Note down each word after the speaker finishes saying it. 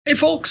Hey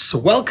folks,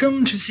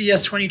 welcome to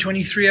CES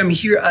 2023. I'm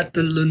here at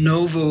the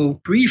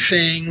Lenovo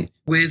briefing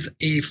with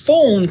a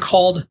phone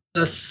called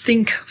the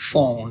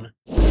ThinkPhone.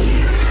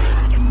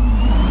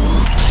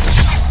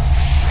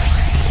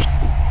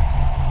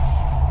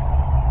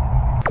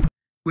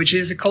 Which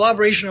is a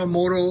collaboration of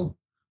Moto,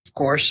 of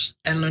course,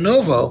 and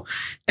Lenovo.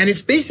 And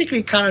it's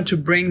basically kind of to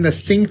bring the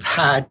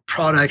ThinkPad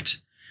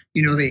product,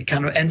 the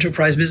kind of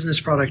enterprise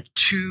business product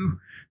to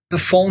the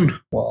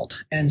phone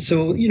world. And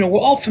so, we're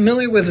all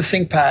familiar with the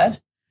ThinkPad,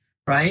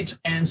 right?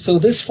 And so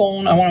this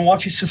phone, I want to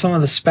walk you through some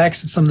of the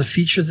specs and some of the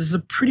features. This is a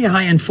pretty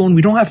high-end phone.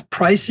 We don't have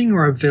pricing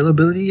or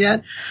availability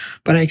yet,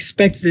 but I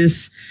expect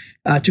this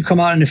to come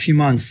out in a few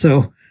months.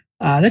 So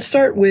let's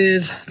start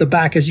with the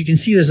back. As you can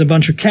see, there's a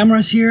bunch of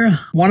cameras here.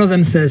 One of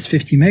them says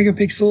 50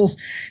 megapixels.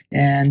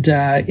 And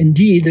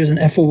indeed, there's an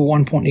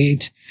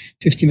f/1.8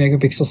 50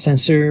 megapixel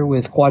sensor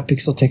with quad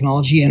pixel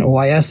technology and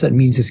OIS. That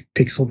means it's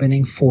pixel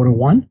binning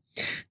 4:1.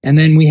 And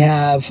then we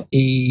have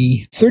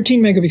a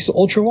 13 megapixel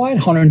ultra wide,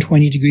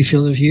 120 degree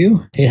field of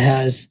view. It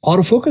has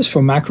autofocus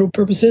for macro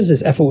purposes.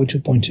 It's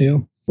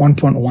f/2.2.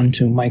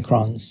 1.12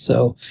 microns.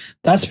 So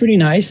that's pretty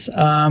nice.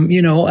 And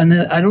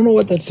then I don't know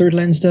what that third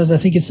lens does. I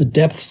think it's a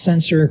depth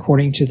sensor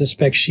according to the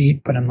spec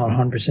sheet, but I'm not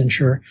 100%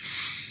 sure.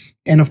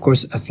 And of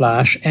course, a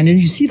flash. And then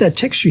you see that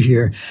texture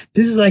here.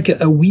 This is like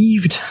a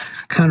weaved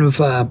kind of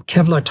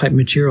Kevlar type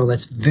material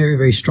that's very,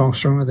 very strong,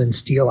 stronger than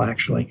steel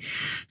actually.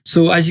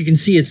 So as you can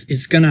see,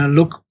 it's going to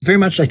look very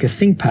much like a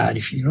ThinkPad.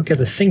 If you look at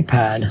the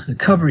ThinkPad, the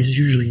cover is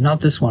usually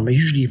not this one, but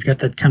usually you've got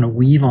that kind of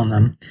weave on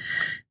them.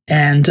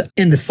 And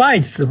in the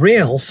sides, the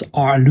rails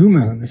are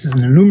aluminum. This is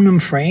an aluminum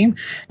frame.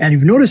 And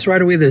you've noticed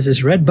right away, there's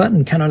this red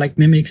button, kind of like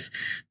mimics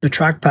the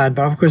trackpad,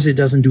 but of course it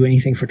doesn't do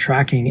anything for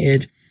tracking.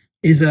 It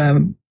is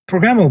a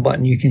programmable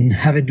button. You can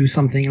have it do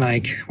something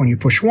like when you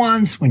push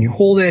once, when you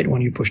hold it,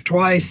 when you push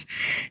twice,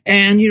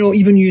 and,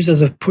 even used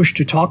as a push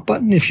to talk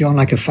button if you're on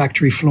like a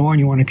factory floor and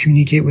you want to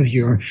communicate with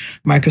your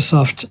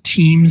Microsoft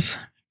Teams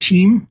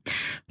team.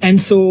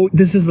 And so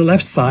this is the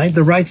left side.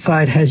 The right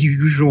side has your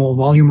usual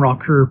volume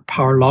rocker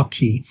power lock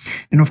key.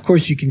 And of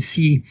course, you can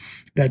see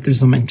that there's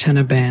some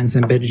antenna bands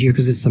embedded here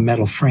because it's a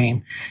metal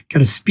frame.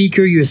 Got a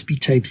speaker, USB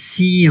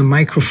Type-C, a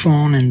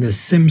microphone, and the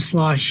SIM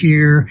slot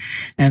here.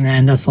 And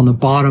then that's on the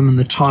bottom, and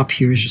the top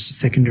here is just a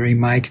secondary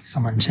mic and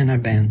some antenna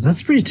bands.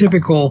 That's pretty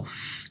typical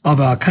of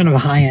a kind of a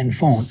high-end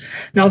phone.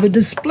 Now, the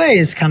display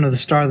is kind of the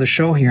star of the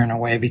show here in a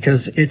way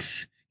because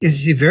it's you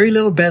see very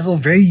little bezel,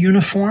 very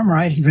uniform,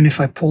 right? Even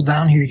if I pull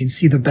down here, you can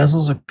see the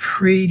bezels are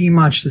pretty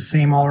much the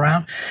same all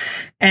around.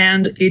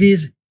 And it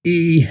is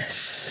a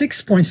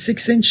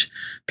 6.6 inch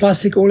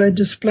plastic OLED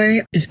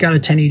display. It's got a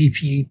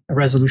 1080p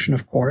resolution,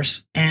 of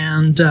course.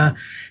 And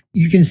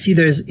you can see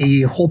there's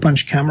a hole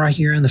punch camera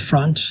here in the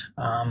front.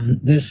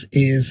 This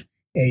is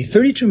a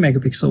 32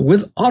 megapixel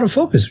with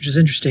autofocus, which is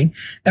interesting.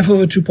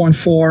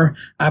 f/2.4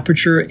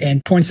 aperture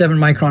and 0.7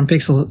 micron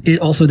pixels. It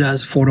also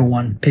does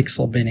 4:1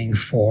 pixel binning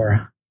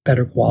for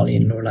better quality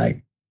in low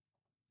light.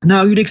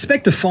 Now, you'd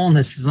expect a phone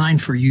that's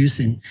designed for use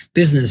in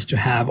business to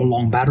have a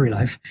long battery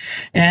life.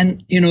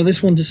 And,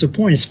 this won't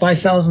disappoint. It's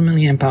 5,000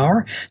 milliamp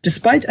hour,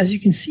 despite, as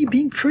you can see,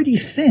 being pretty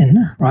thin,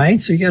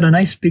 right? So you got a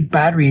nice big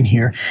battery in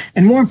here.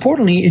 And more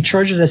importantly, it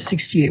charges at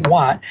 68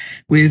 watt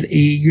with a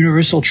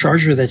universal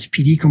charger that's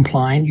PD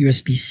compliant,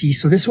 USB-C.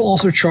 So this will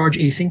also charge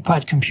a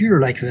ThinkPad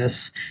computer like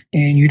this.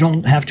 And you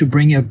don't have to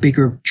bring a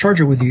bigger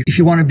charger with you if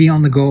you want to be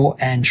on the go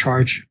and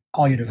charge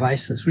all your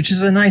devices, which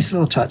is a nice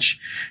little touch.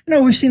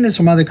 We've seen this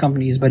from other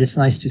companies, but it's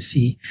nice to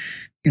see,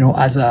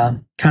 as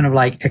a kind of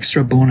like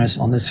extra bonus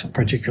on this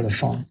particular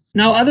phone.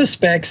 Now, other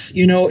specs,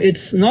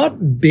 it's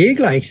not big,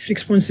 like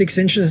 6.6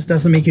 inches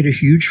doesn't make it a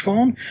huge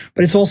phone,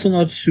 but it's also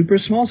not super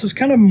small. So it's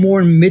kind of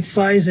more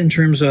mid-size in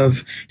terms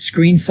of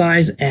screen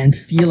size and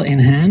feel in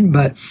hand.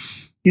 But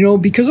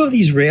because of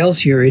these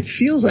rails here, it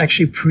feels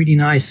actually pretty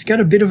nice. It's got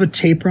a bit of a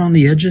taper on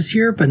the edges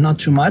here, but not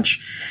too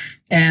much.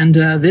 And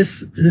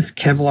this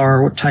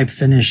Kevlar type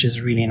finish is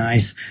really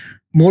nice.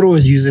 Moto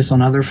has used this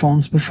on other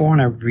phones before,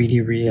 and I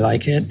really, really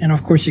like it. And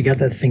of course, you got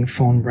that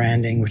ThinkPhone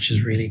branding, which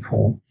is really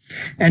cool.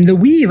 And the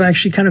weave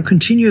actually kind of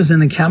continues in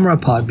the camera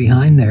pod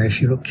behind there,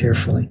 if you look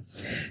carefully.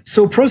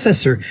 So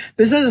processor,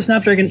 this has a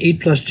Snapdragon 8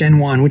 Plus Gen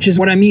 1, which is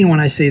what I mean when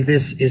I say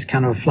this is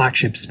kind of a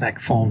flagship spec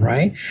phone,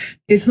 right?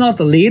 It's not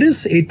the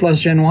latest 8 Plus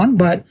Gen 1,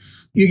 but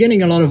you're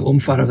getting a lot of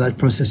oomph out of that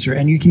processor,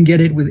 and you can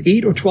get it with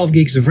 8 or 12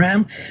 gigs of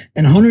RAM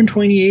and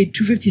 128,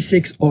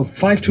 256 or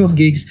 512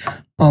 gigs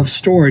of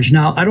storage.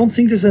 Now, I don't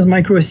think this has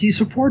micro SD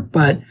support,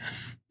 but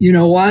you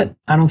know what?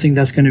 I don't think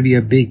that's going to be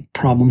a big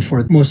problem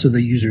for most of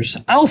the users.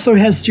 It also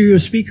has stereo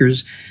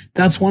speakers.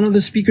 That's one of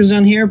the speakers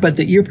down here, but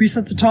the earpiece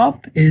at the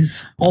top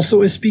is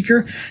also a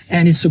speaker,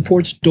 and it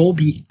supports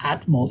Dolby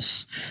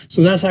Atmos.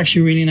 So that's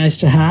actually really nice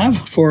to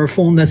have for a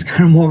phone that's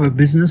kind of more of a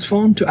business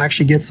phone to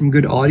actually get some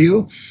good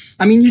audio.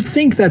 I mean, you'd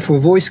think that for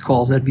voice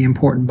calls, that'd be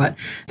important, but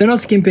they're not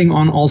skimping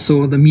on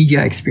also the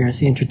media experience,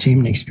 the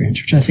entertainment experience,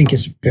 which I think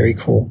is very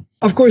cool.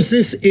 Of course,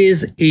 this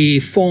is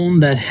a phone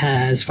that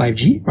has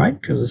 5G, right?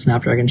 Because of the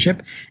Snapdragon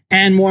chip,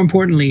 And more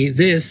importantly,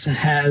 this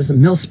has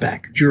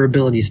mil-spec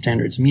durability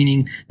standards,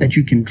 meaning that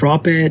you can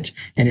drop it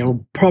and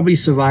it'll probably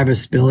survive a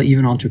spill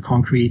even onto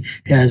concrete.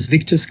 It has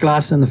Victus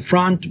glass in the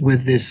front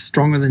with this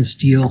stronger than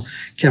steel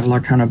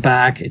Kevlar kind of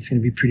back. It's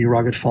going to be pretty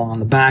rugged falling on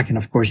the back. And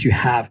of course you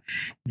have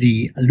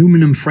the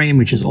aluminum frame,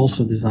 which is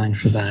also designed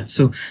for that.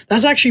 So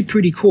that's actually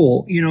pretty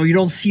cool. You know, you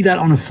don't see that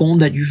on a phone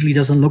that usually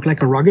doesn't look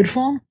like a rugged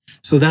phone.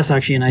 So that's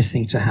actually a nice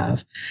thing to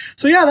have.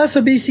 So yeah, that's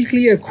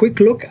basically a quick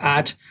look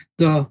at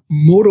the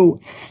Moto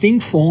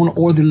ThinkPhone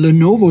or the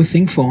Lenovo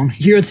ThinkPhone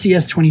here at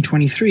CES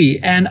 2023.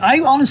 And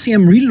I honestly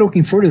am really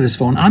looking forward to this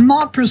phone. I'm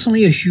not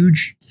personally a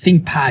huge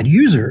ThinkPad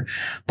user,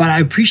 but I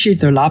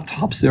appreciate their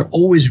laptops. They're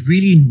always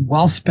really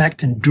well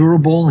spec'd and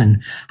durable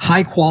and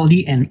high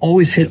quality and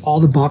always hit all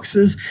the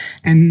boxes.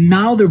 And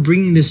now they're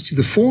bringing this to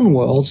the phone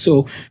world.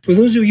 So for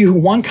those of you who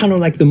want kind of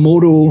like the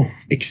Moto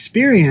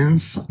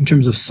experience in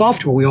terms of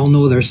software, we all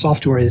know their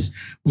software is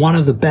one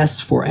of the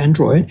best for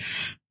Android.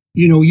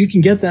 You know, you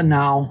can get that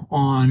now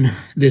on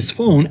this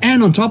phone.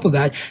 And on top of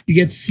that, you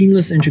get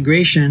seamless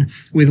integration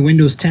with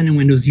Windows 10 and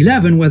Windows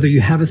 11, whether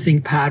you have a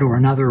ThinkPad or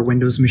another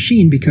Windows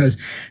machine, because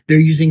they're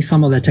using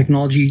some of that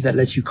technology that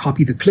lets you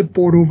copy the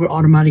clipboard over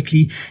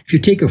automatically. If you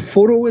take a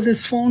photo with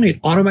this phone, it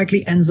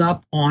automatically ends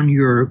up on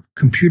your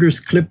computer's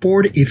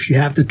clipboard if you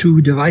have the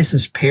two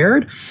devices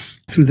paired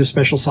through the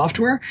special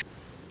software.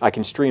 I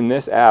can stream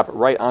this app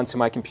right onto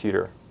my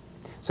computer.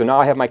 So now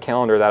I have my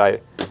calendar that I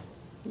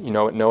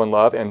know and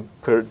love, and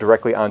put it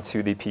directly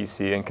onto the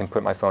PC and can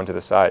put my phone to the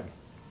side.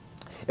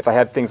 If I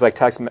have things like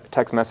text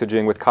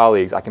messaging with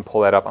colleagues, I can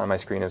pull that up on my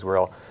screen as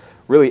well.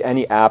 Really,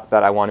 any app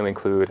that I want to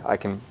include, I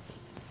can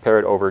pair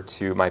it over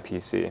to my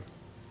PC.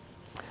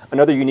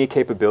 Another unique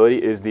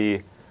capability is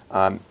the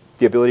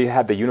ability to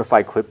have the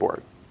unified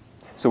clipboard.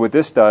 So what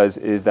this does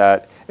is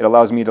that it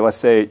allows me to, let's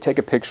say, take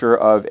a picture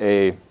of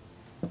a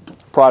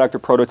product or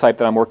prototype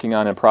that I'm working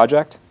on in a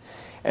project,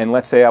 and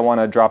let's say I want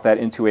to drop that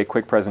into a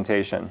quick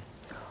presentation.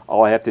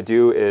 All I have to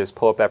do is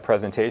pull up that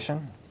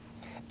presentation,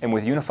 and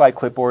with Unified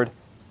Clipboard,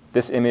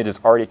 this image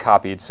is already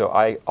copied, so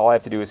all I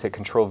have to do is hit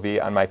Control-V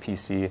on my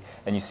PC,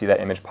 and you see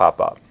that image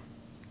pop up.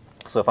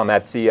 So if I'm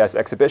at CES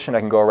exhibition, I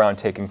can go around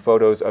taking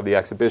photos of the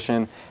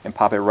exhibition and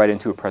pop it right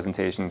into a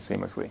presentation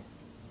seamlessly.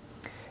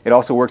 It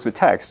also works with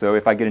text, so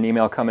if I get an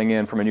email coming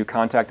in from a new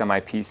contact on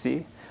my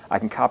PC, I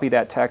can copy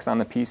that text on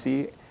the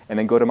PC and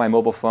then go to my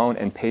mobile phone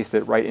and paste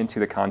it right into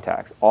the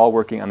contacts, all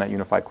working on that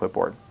Unified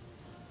Clipboard.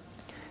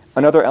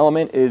 Another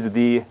element is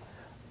the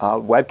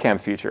webcam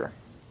feature.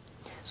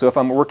 So if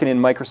I'm working in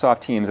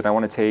Microsoft Teams and I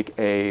want to take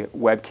a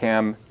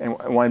webcam and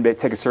I want to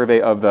take a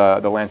survey of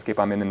the landscape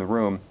I'm in the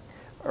room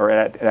or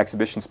at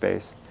exhibition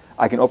space,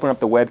 I can open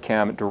up the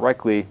webcam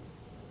directly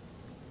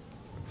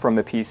from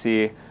the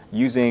PC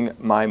using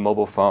my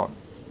mobile phone.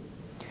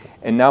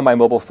 And now my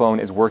mobile phone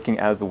is working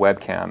as the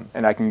webcam,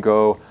 and I can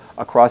go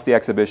across the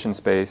exhibition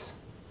space,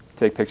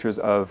 take pictures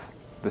of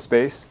the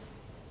space,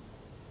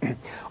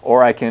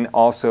 or I can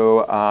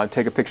also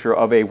take a picture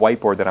of a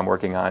whiteboard that I'm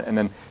working on, and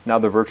then now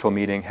the virtual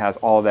meeting has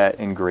all that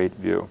in great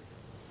view.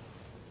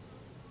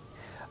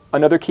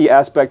 Another key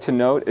aspect to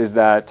note is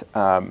that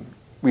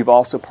we've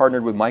also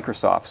partnered with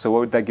Microsoft. So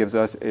what that gives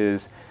us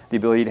is the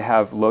ability to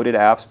have loaded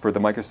apps for the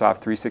Microsoft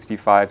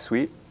 365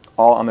 suite,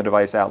 all on the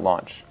device at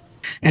launch.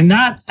 And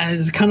that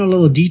is kind of a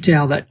little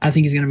detail that I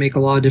think is going to make a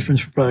lot of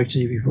difference for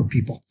productivity for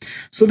people.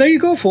 So there you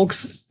go,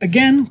 folks.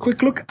 Again,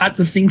 quick look at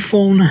the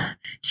ThinkPhone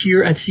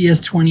here at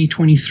CES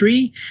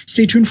 2023.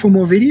 Stay tuned for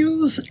more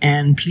videos,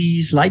 and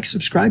please like,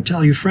 subscribe,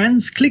 tell your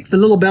friends, click the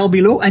little bell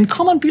below, and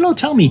comment below.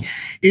 Tell me,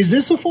 is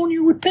this a phone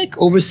you would pick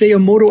over, say, a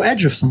Moto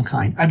Edge of some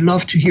kind? I'd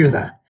love to hear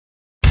that.